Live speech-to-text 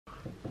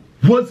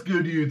What's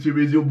good, YouTube?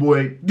 It's your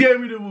boy,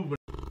 Dammi the Movement.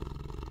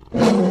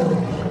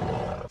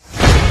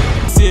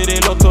 See, they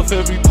locked off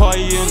every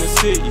party in the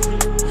city.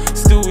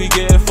 Still we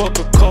getting fucked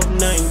with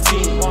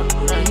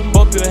COVID-19.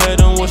 Bop your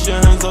head and wash your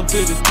hands up to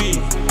this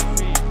beat.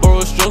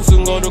 Boris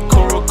Johnson got a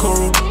coral.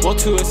 What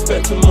to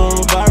expect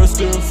tomorrow? Virus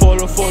doing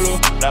follow.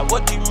 Like,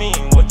 what do you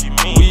mean?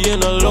 We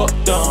in a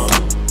lockdown.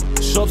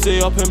 Shops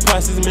they up in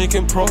prices,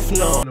 making prof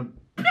now.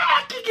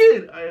 Back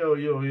again.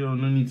 Yo,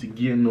 no need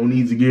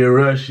to get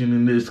rushing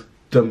in this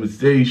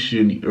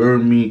conversation. You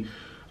heard me?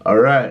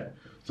 Alright.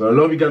 So a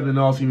lot of you guys been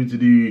asking me to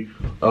do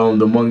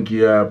the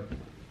monkey app,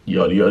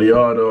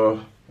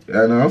 yada.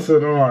 And I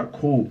said, alright,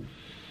 cool.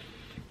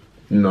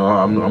 You know,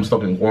 I'm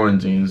stuck in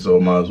quarantine, so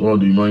might as well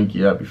do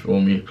monkey app, you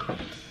feel me?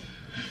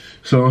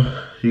 So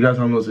you guys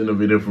have not seen a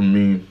video from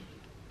me.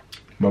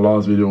 My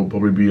last video will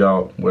probably be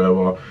out,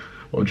 whatever.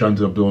 I'm trying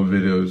to upload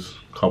videos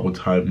a couple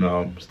times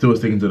now. Still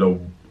sticking to the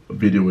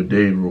video a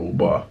day rule,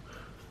 but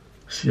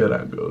see how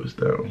that goes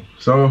down.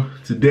 So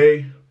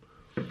today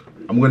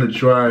I'm gonna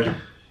try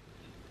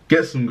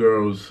get some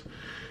girls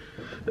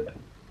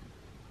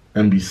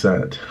and be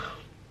sad.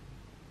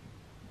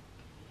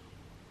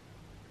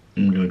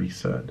 I'm gonna be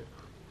sad,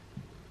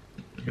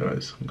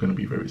 guys. I'm gonna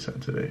be very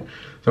sad today.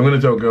 So I'm gonna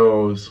tell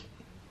girls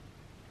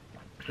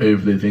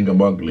if they think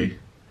I'm ugly.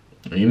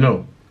 And you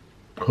know,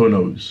 who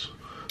knows?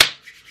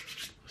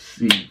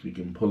 See if we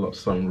can pull up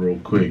something real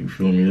quick. You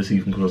feel me? Let's see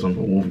if we can pull up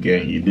something for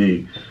Wolfgang. You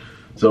dig?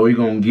 So you're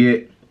gonna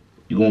get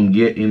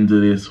into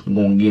this. We're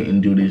gonna get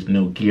into this.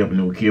 No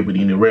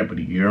keepity in the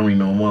rapidity. You already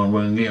know one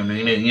run.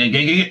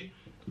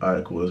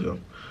 Alright, cool. Let's go.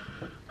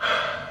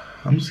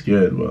 I'm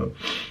scared, but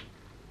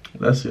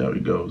let's see how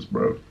it goes,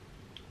 bro.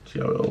 See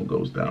how it all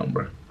goes down,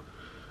 bro.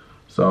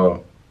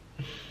 So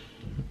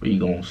we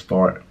gonna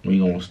start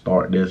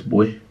this,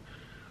 boy.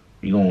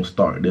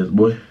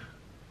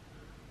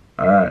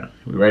 Alright,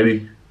 we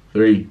ready?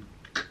 3,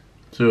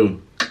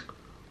 2,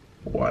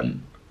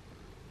 1.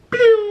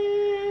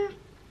 Pew!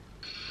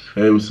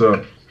 Hey, what's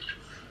up?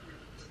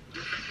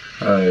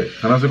 Alright,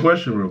 can I ask a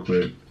question real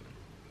quick?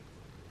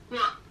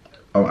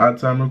 What? At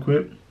time real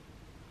quick.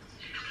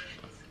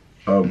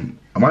 Am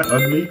I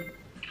ugly?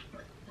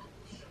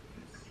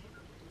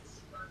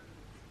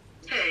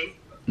 Hey.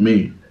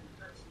 Me.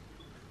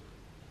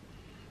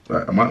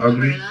 Like, am I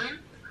ugly?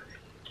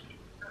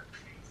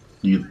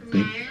 You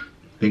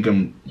think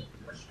I'm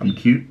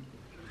cute?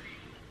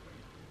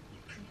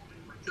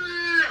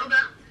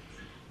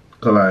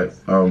 Cause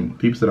like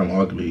people said I'm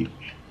ugly,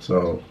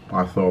 so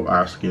I thought of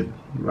asking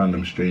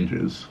random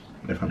strangers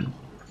if I'm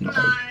not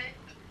ugly.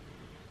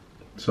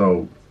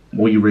 So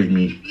what will you rate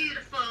me?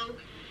 Beautiful.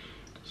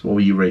 So what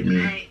will you rate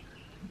me? 8.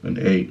 An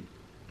 8.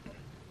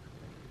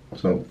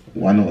 So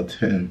why not a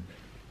 10?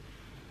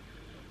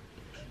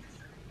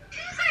 Did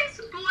you say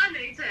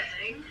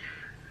splanating?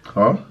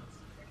 Huh?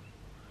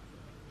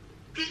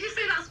 Did you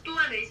say that's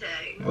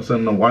splanating? I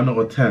said no. Why not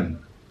a 10?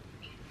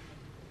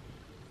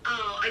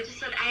 Oh, I just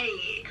said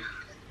 8.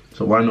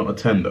 So why not a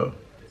 10 though?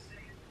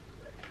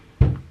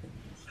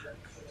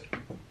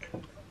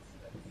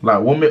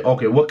 Like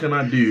what can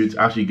I do to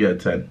actually get a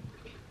 10?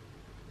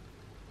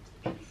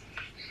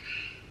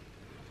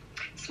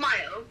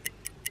 Smile.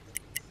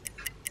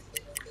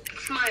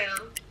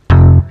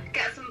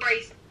 Get some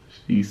braces.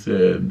 She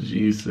said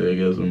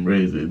get some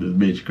braces. This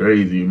bitch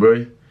crazy,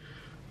 bro.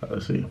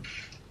 Let's see.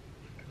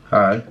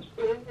 Hi.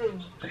 Ooh,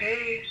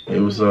 hey. Hey,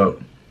 what's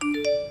up?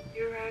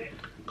 You're right.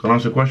 Can I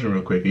ask you a question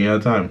real quick? You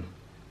have time?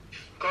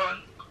 Go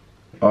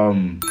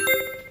on.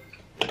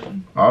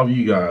 All of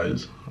you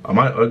guys, am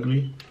I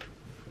ugly?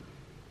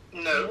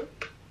 No.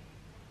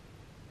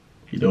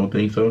 You don't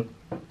think so?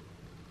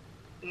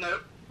 No.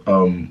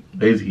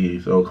 Basically,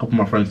 so a couple of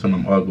my friends said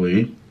I'm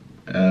ugly,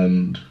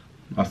 and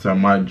I said I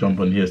might jump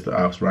on here to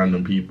ask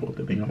random people if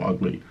they think I'm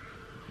ugly.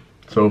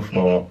 So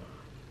far,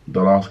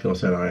 the last girl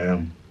said I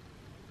am.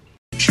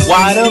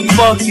 Why the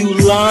fuck you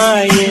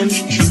lying?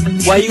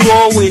 Why you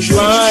always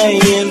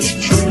lying?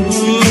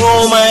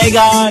 Oh my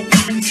god,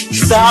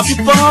 stop you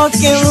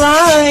fucking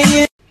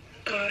lying.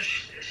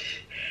 Gosh,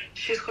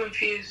 she's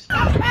confused.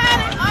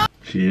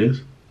 She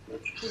is?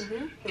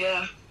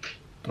 Yeah.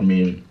 I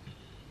mean,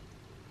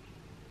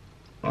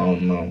 I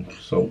don't know.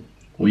 So,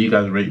 will you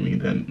guys rate me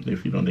then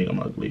if you don't think I'm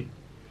ugly?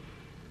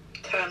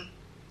 10.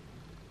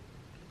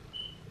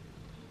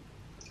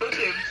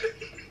 Okay.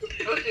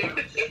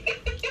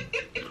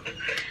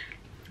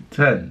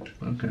 10?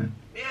 Okay.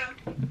 Yeah.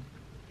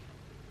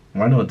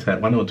 Why not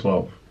 10? Why not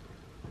 12?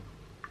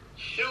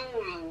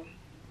 Sure.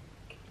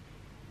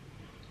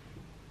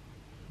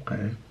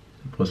 Okay.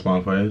 Put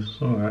smile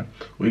face. Alright.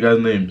 What you guys'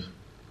 names?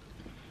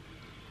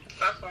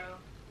 Sapphire.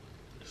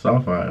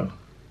 Sapphire.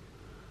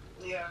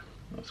 Yeah.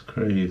 That's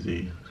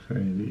crazy. That's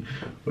crazy.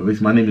 But at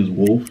least my name is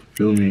Wolf.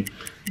 Feel me?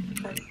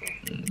 Okay.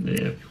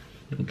 Yeah.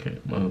 Okay.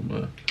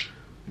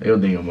 They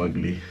don't think I'm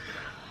ugly.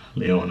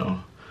 They don't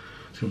know.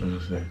 See what I'm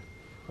gonna say.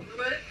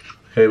 What?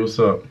 Hey, what's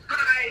up?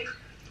 Hi.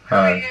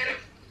 Hi.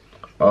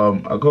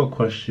 I got a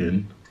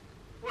question.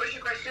 What's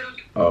your question?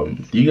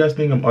 Do you guys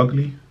think I'm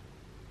ugly?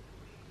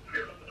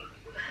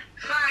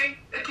 Hi.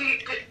 Okay.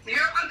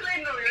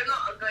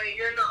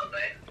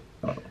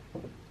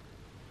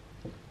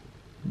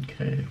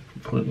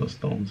 Twiddler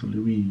Stones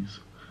Louise.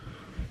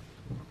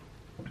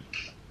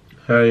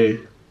 Hey.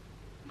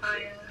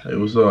 Hey,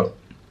 what's up?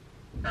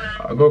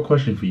 I got a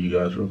question for you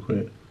guys real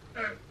quick.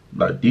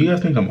 Like, do you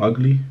guys think I'm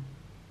ugly?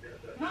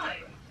 No.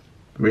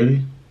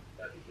 Really?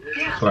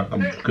 Yeah. Like,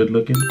 I'm good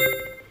looking?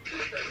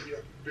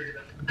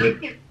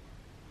 Good?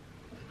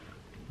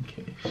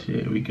 Okay,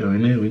 shit, we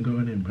going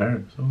in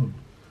Paris. Oh.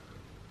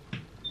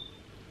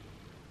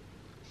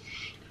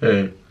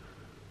 Hey,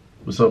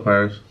 what's up,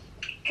 Paris?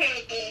 Hey.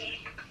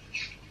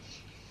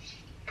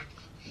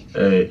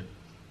 Hey,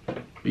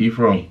 where you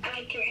from? I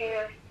like your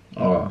hair.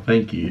 Oh,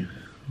 thank you.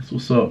 That's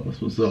what's up.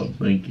 That's what's up.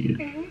 Thank you.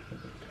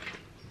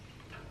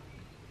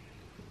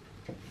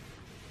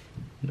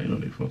 They know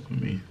they fuck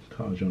with me.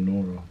 Taj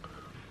Nora.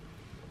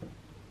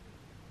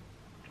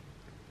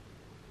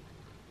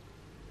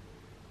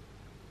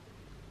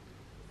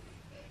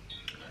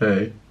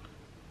 Hey,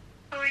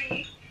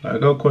 Hi. I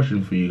got a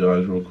question for you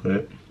guys real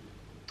quick.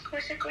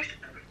 What's your question?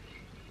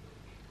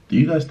 Do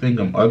you guys think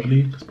I'm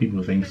ugly? Because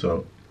people think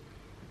so.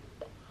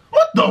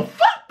 What the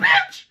fuck,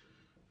 bitch?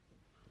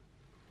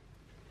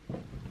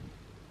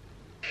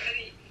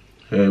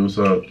 Hey, what's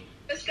up?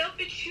 Let's go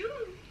with you.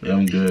 Yeah,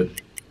 I'm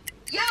good.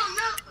 Yo,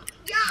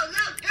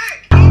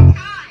 Dirk. Hang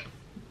time.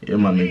 Yeah,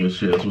 my nigga,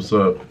 shit. What's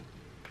up?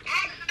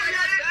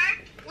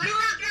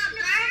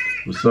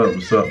 What's up?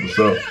 What's up? What's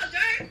up?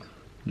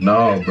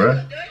 No,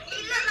 bruh.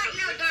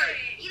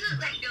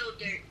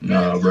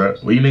 Nah,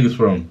 bruh. Where you niggas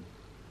from?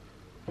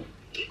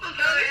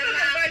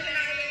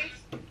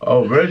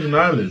 Oh, Virgin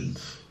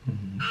Islands.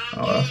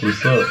 Oh, that's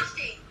what's up.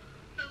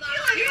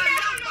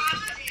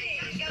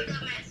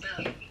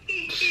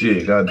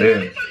 Shit,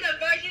 goddamn.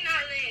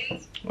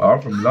 Oh,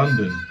 I'm from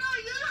London.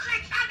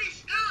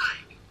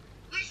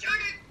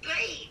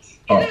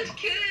 Oh.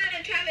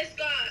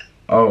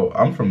 Oh,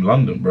 I'm from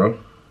London, bro.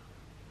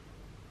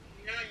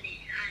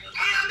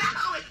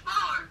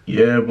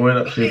 Yeah, boy,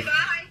 that shit.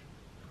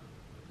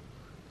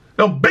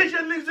 Yo, bitch,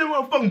 that nigga said we're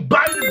gonna fucking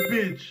buy this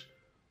bitch.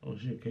 Oh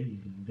shit, Katie,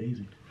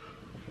 Daisy.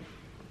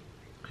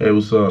 Hey,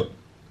 what's up?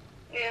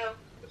 Yeah.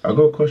 I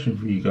got a question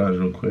for you guys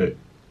real quick.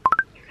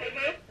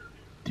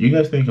 Do you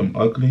guys think I'm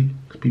ugly?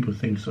 Because people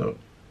think so.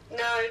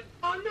 No.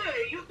 Oh no,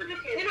 you're good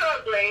looking. You're not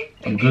ugly.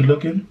 I'm good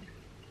looking?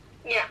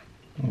 Yeah.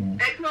 Oh.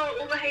 Ignore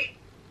all the hate.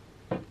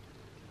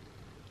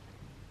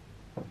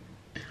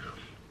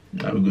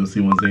 Now we're gonna see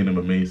one Zaynab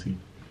and Macy.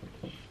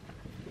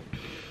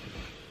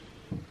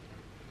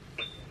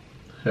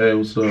 Hey,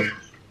 what's up?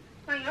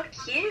 Oh, you're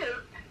cute.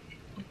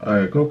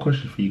 Alright, got a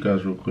question for you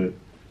guys real quick.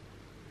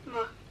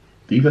 What?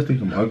 Do you guys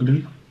think I'm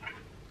ugly?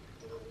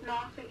 No,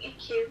 I think you're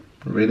cute.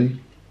 Really?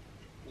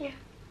 Yeah.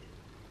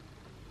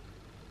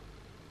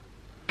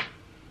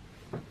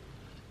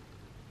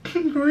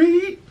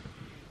 Great.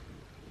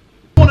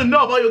 I wanna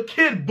know about your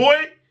kid,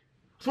 boy.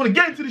 Just wanna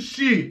get into the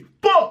shit.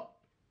 Fuck.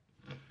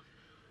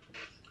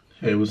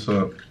 Hey, what's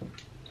up?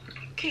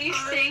 Can you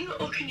sing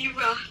or can you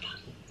rap?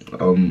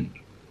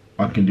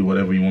 I can do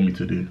whatever you want me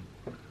to do.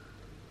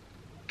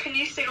 Can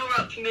you sing or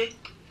rap for me?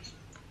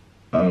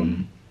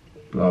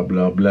 Blah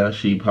blah blah.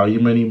 Sheep, how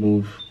you many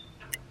move?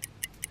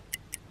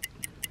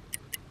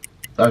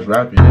 That's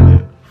rapping, isn't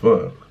it?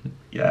 Fuck.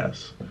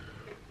 Yes.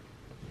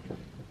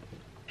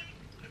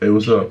 Hey,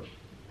 what's up?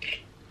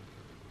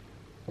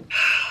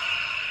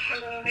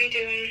 Hello, how you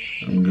doing?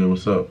 I'm good.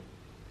 What's up?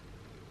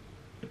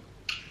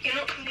 You're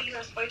not from the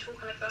US, why are you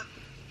talking like that?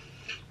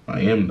 I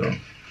am though.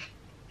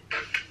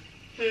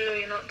 No,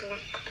 you're not doing.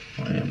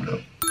 I am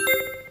though.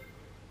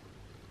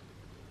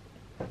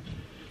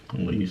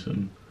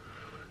 Listen.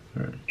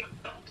 Alright.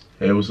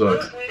 Hey, what's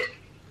up?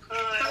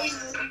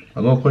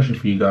 I got a question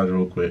for you guys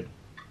real quick.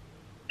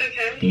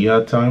 Okay. Can you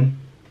have time?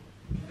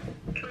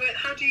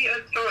 How do you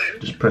add time?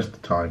 Just press the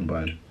time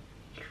button.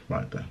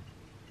 Right there.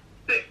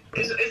 Wait,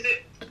 is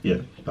it?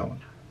 Yeah, that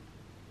one.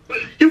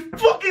 Wait. You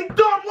fucking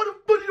dumb! What the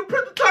fuck did you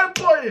press the time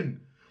button?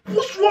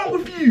 What's wrong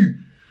with you?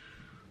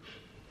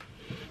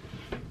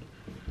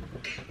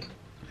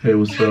 Hey,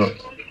 what's up?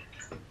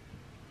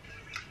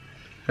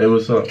 Hey,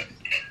 what's up?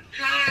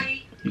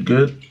 Hi. You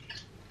good?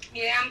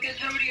 Yeah, I'm good.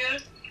 How are you?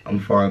 I'm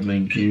fine,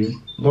 thank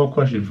you. I got a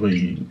question for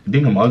you. You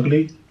think I'm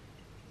ugly?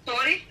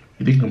 Sorry?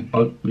 You think I'm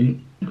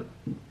ugly?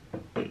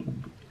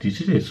 Did you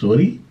say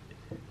sorry?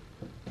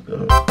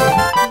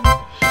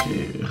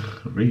 Shit,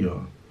 Ria.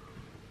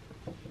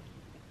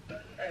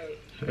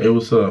 Hey,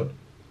 what's up?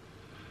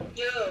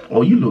 Yo.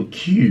 Oh, you look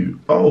cute.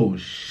 Oh,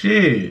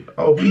 shit.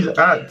 Oh, please,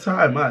 add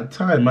time.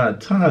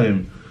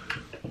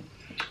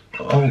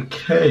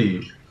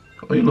 Okay.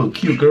 Oh, you look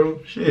cute, girl.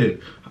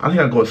 Shit. I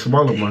think I got a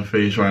smile on my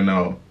face right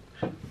now.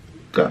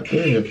 God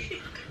damn.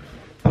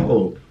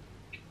 Oh.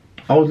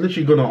 I was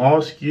literally gonna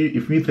ask you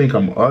if you think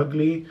I'm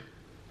ugly,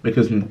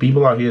 because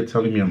people out here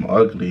telling me I'm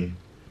ugly.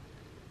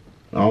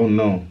 I don't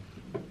know.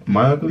 Am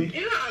I ugly?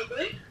 You're not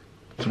ugly.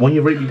 So when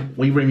you rate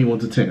me 1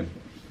 to 10? An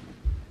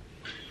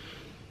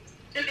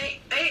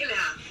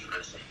 8.5,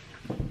 honestly.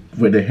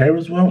 With the hair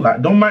as well?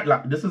 Like, don't mind,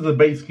 like, this is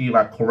basically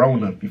like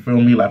Corona, you feel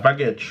me? Like, if I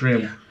get a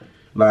trim,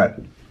 like,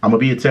 I'm gonna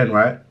be a 10,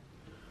 right?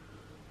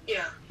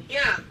 Yeah.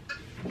 Yeah.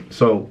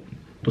 So,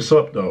 what's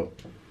up, though?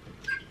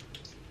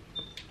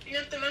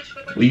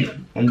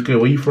 I'm good.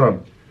 Where you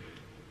from?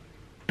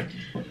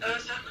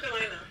 South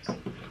Carolina.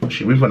 Oh,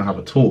 shit, we're gonna have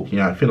a talk.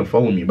 Yeah, I finna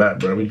follow me back,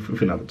 bro. We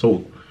finna have a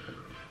talk.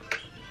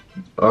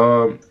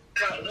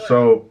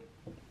 So,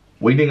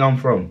 where do you think I'm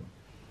from?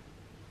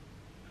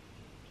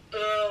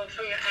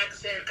 From your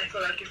accent, I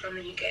feel like you're from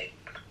the UK.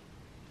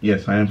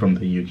 Yes, I am from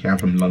the UK. I'm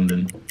from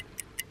London.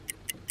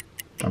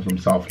 I'm from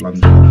South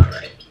London.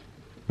 Alright.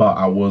 But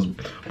I was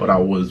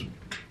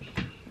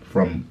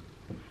from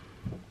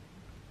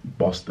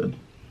Boston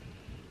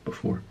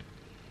before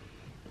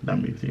I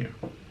moved here.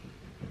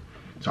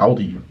 So how old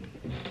are you?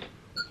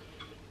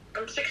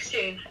 I'm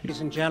 16.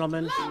 Ladies and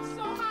gentlemen,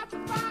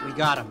 we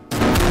got him.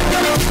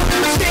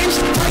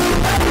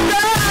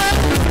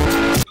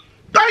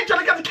 I ain't trying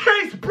to get the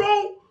case,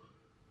 bro.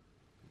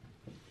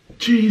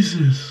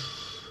 Jesus.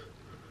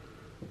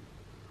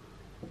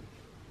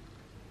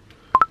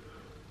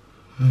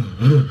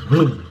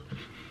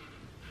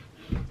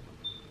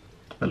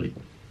 Ellie.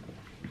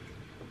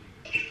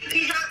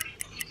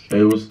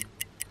 Hey, what's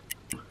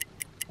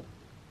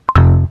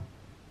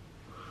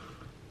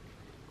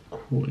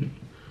cool.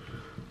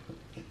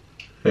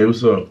 Hey,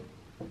 what's up?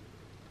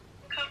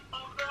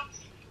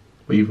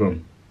 Where you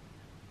from?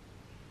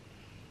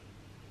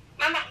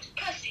 Mama,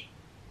 pussy.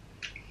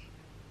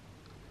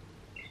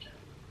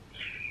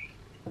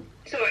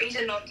 Sorry, he's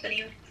a nonce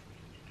anyway.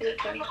 He's a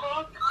 20.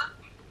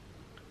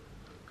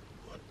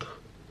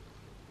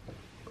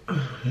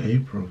 Hey,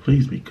 bro,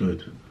 please be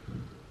good.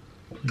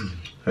 Please.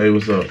 Hey,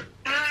 what's up?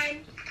 Hi.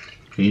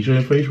 Can you show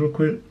your face real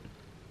quick?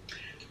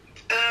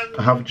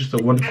 I have just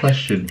one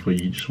question for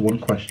you. Just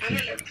one I question.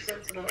 don't look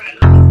presentable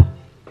right now.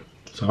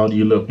 So how do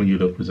you look when you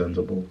look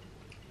presentable?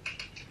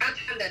 I'm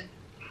London.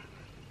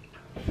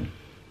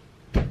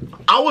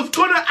 I was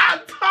gonna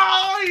add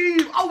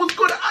time! I was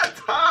gonna add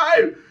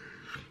time!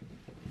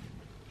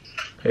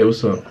 Hey,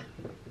 what's up?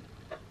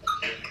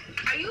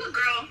 Are you a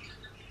girl?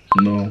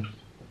 No,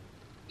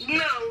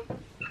 No.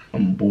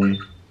 I'm a boy. No,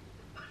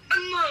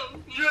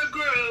 you're a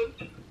girl.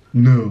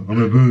 No,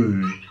 I'm a boy.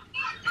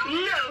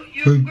 No,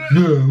 you're a girl.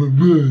 No, I'm a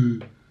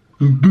boy.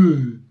 I'm a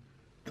boy.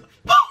 The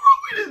fuck wrong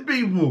with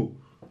these people?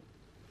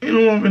 You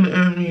know what I'm finna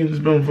add me in this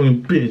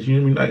motherfucking bitch, you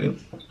know what I mean?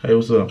 Like, hey,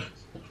 what's up?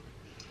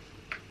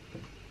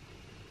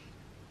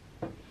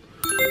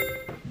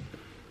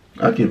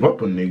 I give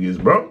up on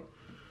niggas, bro.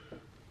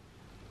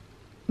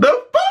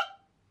 The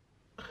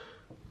fuck?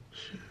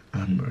 Shit,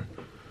 Amber.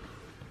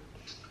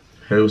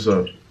 Hey, what's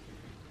up?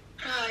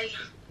 Hi.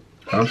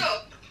 Huh? What's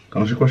up?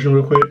 Can I ask you a question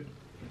real quick?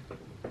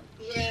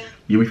 Yeah.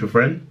 You with your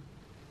friend?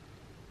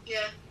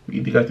 Yeah.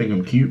 You think I think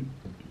I'm cute?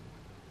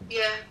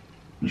 Yeah.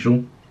 You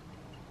sure?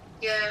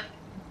 Yeah.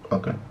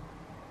 Okay.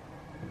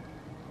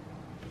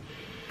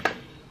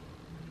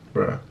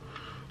 Bruh.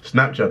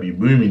 Snapchat be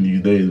booming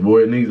these days,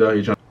 boy. Niggas out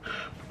here trying.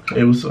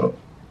 Hey, what's up?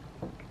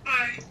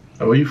 Hi.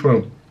 Where you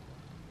from?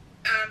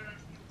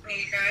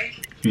 UK.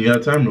 Can you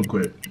have time real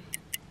quick?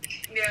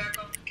 Yeah,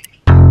 go.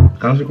 Can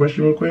I ask you a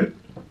question real quick?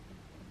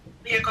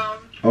 Yeah, go.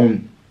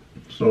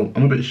 So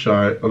I'm a bit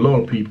shy. A lot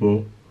of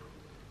people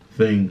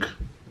think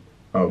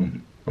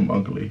I'm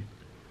ugly.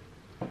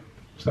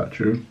 Is that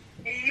true?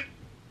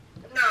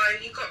 No,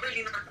 you got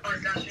really nice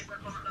eyelashes. I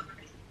can't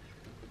lie.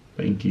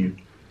 Thank you.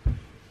 Look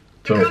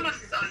how So, nice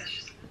his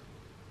eyelashes.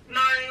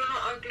 No, you're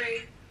not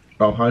ugly.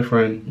 oh, hi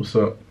friend. What's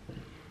up?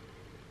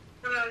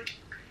 Hello.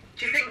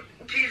 Do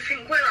you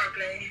think we're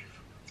ugly?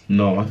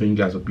 No, I think you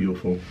guys are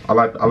beautiful. I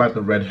like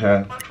the red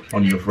hair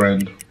on your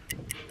friend.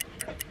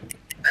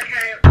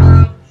 Okay, well,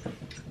 I'm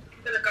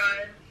gonna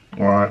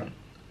go. Alright.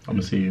 I'm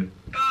gonna see you.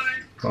 Bye.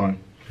 Bye.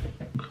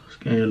 It's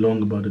getting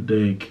longer by the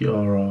day.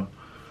 Kiara,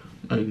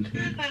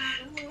 19.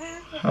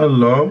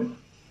 Hello.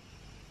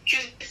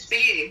 Just for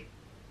you.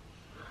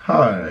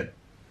 Hi.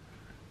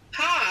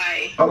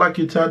 Hi. I like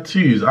your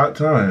tattoos at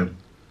time.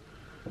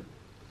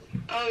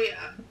 Oh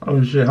yeah.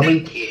 Oh shit.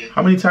 Thank you.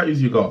 How many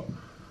tattoos you got?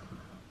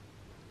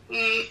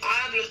 I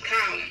have lost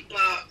count,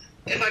 but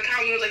if I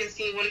count them, I can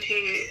see 1,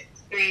 2,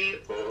 3,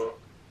 4,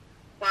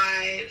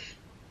 5,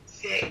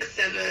 6,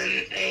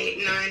 7, 8,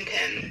 9,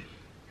 10,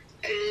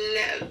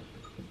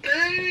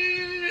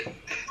 11.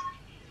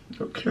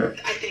 Okay.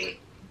 I think.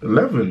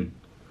 11.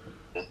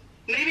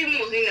 Maybe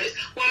more, who knows?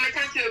 Well, I'm a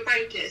tattoo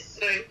apprentice,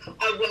 so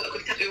I work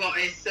with tattoo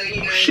artists, so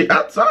you know. Shit,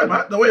 at time.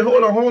 Wait,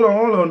 hold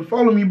on.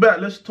 Follow me back.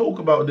 Let's talk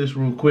about this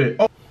real quick.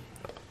 Oh.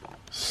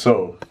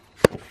 So,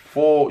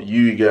 before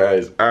you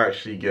guys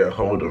actually get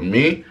hold of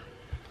me,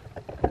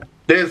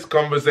 this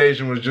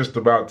conversation was just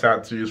about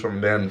tattoos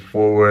from then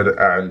forward,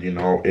 and you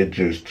know, it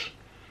just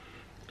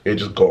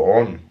got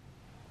on,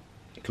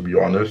 to be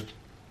honest.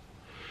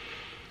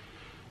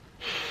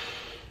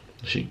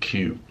 She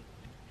cute.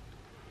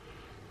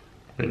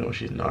 You know,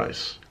 she's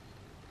nice.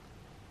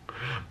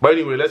 But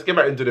anyway, let's get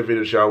back into the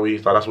video, shall we?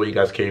 So that's what you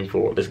guys came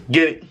for. Let's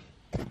get it.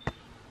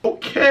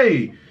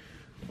 Okay.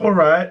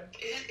 Alright. I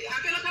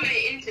feel like I'm in an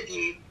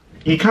interview.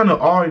 You kind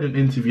of are in an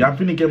interview. I'm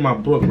finna get my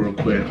book real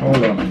quick.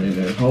 Hold on a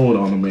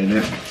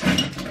minute.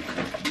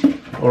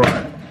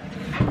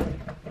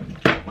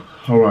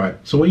 Alright.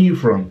 So where you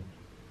from?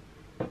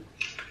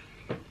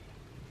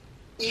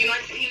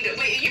 United Kingdom.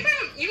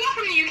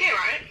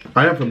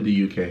 I am from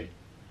the UK.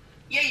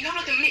 Yeah, you have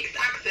like a mixed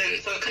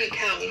accent, so I couldn't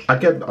tell. I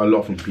get a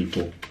lot from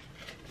people.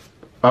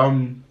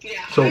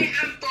 Yeah, so I am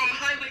from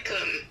High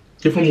Wycombe.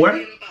 You're from where?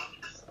 In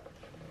Bucks.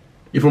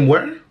 You're from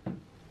where?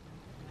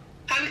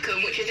 High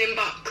Wycombe, which is in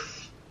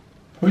Bucks.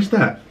 Where's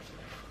that?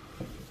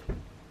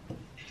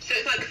 So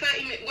it's like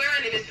 30 minutes. Where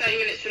I live is 30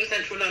 minutes from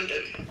central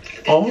London.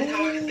 This Oh. is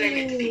how I explain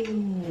it to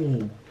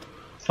people.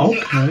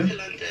 Okay. So out of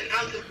London,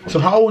 out of So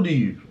how old are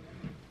you?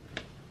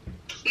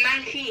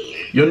 19.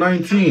 You're How old are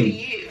 19.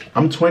 you?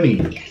 I'm 20.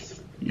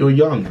 Yes. You're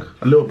young.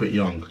 A little bit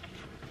young.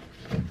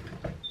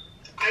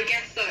 I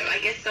guess so. I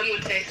guess some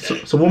would say so.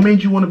 So what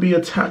made you want to be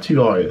a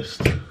tattoo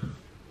artist?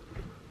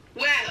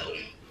 Well,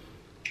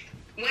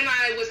 when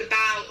I was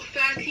about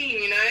 13,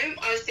 you know,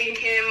 I was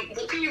thinking,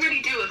 what can you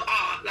really do with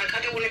art? Like,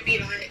 I don't want to be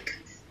like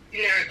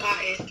generic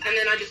artist. And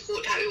then I just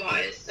thought tattoo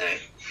artist, so.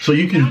 So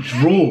you can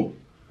draw.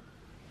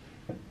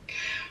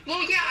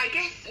 Well, yeah, I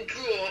guess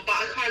draw, but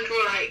I can't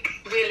draw like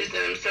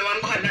realism, so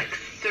I'm quite like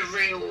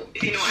surreal,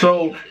 if you know what I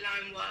mean, like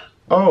line work.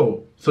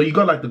 Oh, so you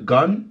got like the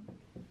gun?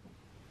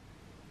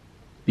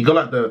 You got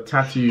like the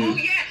tattoo? Oh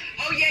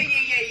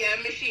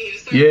yeah, machine.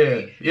 So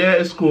Yeah,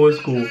 it's cool,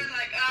 it's cool.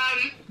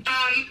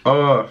 So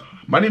like,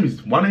 My name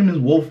is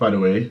Wolf, by the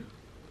way.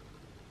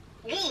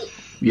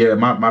 Wolf. Yeah,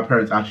 my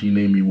parents actually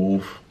named me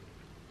Wolf.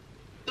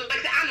 Like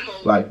the animal.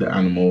 Like the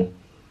animal.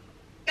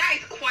 That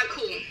is quite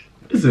cool.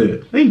 Is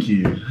it? Thank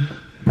you.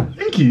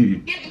 Thank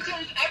you. Yeah,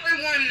 because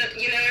everyone,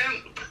 you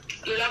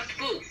know, loves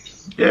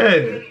wolves.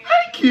 Yeah.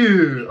 Thank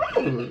you.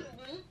 Oh,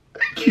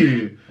 thank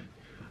you.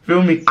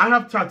 Feel me? I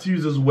have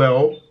tattoos as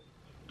well.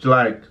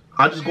 Like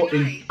I just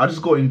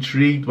got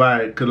intrigued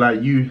by it, cause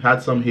like you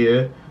had some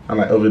here and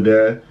like over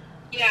there.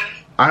 Yeah.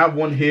 I have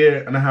one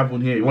here and I have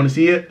one here. You want to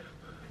see it?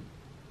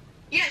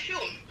 Yeah, sure.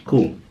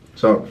 Cool.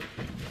 So,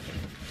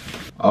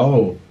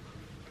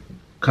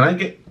 can I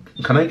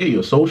get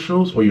your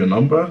socials or your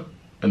number,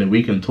 and then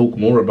we can talk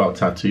more about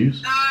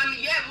tattoos?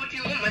 Yeah. What do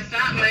you want? My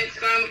Snap, my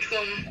Instagram, which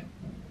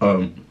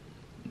one?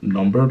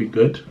 Number be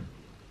good.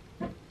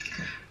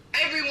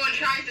 Everyone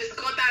tries this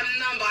goddamn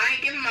number. I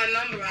ain't giving my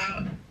number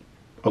out.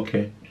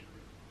 Okay.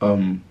 Oh,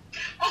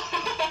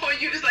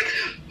 you just like,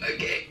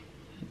 okay.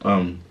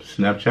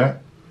 Snapchat.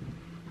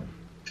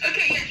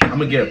 Okay, yeah. I'm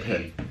gonna get a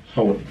pen.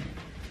 Hold on.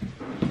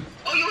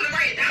 Oh, you want to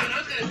write it down? I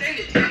was gonna send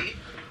it to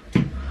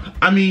you.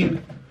 I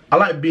mean, I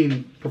like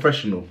being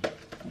professional.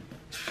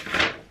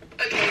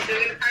 Okay, so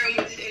we're gonna carry on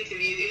with this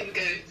interview. Here we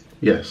go.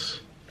 Yes.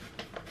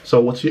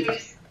 So what's your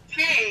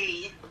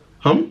K.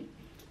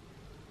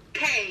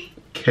 K.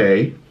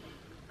 K.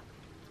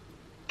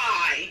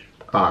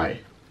 I.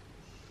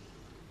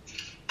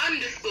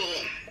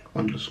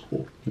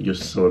 Underscore. You're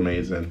so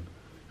amazing.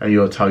 And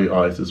you're a tattoo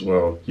artist as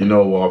well. You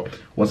know what?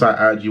 Once I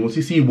add you, once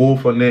you see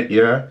Wolf on it,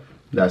 yeah,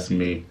 that's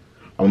me.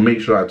 I'll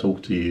make sure I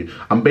talk to you.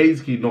 I'm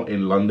basically not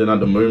in London at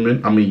the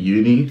moment. I'm in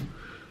uni.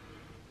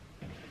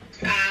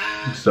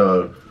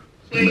 So,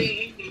 Where are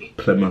you?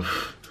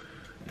 Plymouth.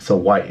 It's a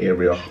white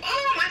area. Oh,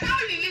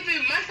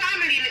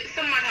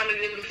 some of my family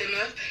live in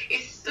Plymouth.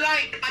 It's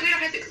like, I don't know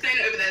how to explain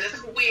it over there. There's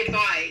like a weird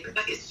vibe.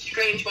 Like, it's a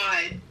strange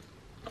vibe.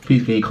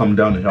 Please, can you come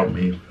down and help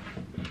me?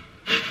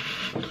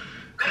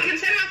 I can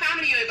send my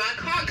family over. I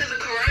can't because of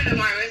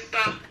coronavirus,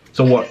 but...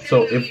 So what?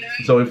 So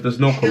if there's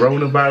no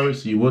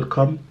coronavirus, you would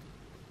come?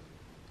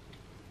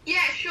 Yeah,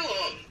 sure.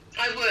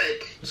 I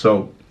would.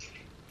 So,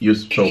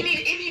 If you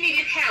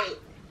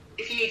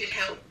needed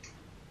help.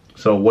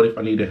 So what if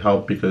I needed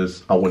help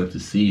because I wanted to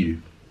see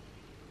you?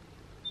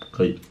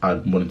 Cause I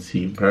wanted to see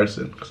you in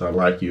person because I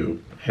like your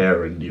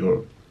hair and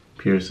your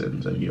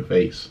piercings and your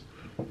face.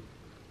 Well,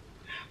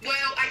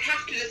 I'd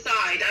have to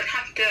decide.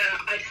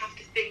 I'd have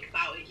to think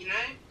about it, you know?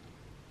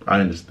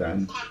 I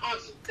understand. I can't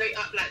answer straight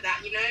up like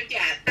that, you know?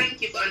 Yeah,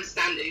 thank you for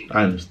understanding.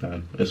 I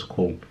understand. It's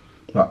cool.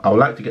 But I would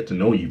like to get to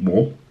know you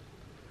more.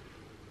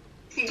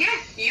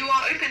 Yes, you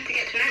are open to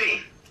get to know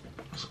me.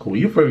 It's cool.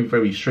 You're very,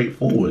 very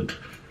straightforward.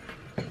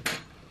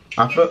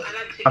 I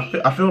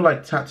feel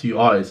like tattoo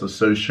artists are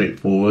so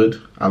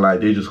straightforward and like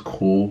they're just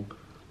cool.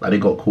 Like they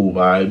got cool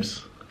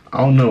vibes. I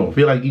don't know. I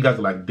feel like you guys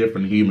are like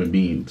different human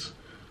beings.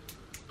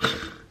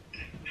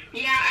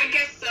 Yeah, I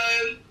guess so.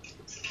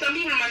 Some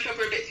people in my shop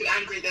are a bit too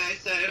angry though,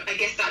 so I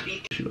guess that'd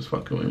be... She was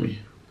fucking with me.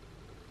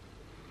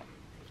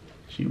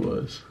 She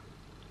was.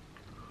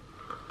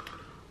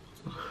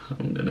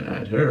 I'm gonna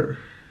add her.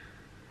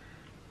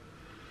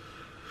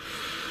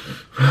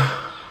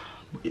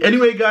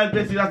 Anyway, guys,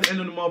 basically that's the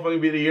end of the motherfucking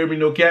video. You hear me?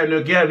 No cap,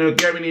 no cap, no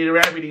cap. We need a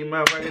rap, we need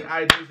motherfucking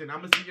ideas. And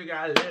I'm gonna see you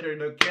guys later.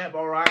 No cap,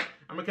 alright?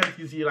 I'm gonna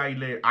come see you like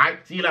later.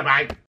 Alright, see you later,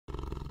 bye.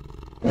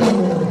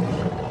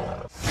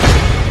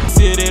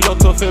 See they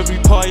locked off every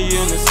party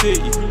in the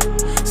city.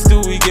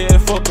 Still we get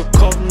fuck a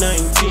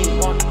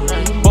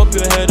COP19. Bop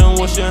your head and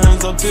wash your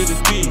hands up to the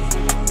beat.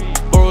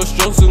 Boris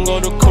Johnson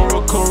got a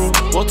coral.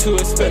 What to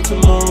expect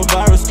tomorrow?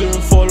 Virus doing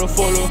follow.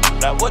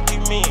 Like what do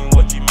you mean?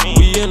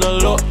 We in a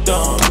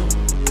lockdown.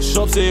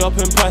 Shops they up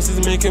in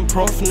prices making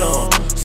prof now.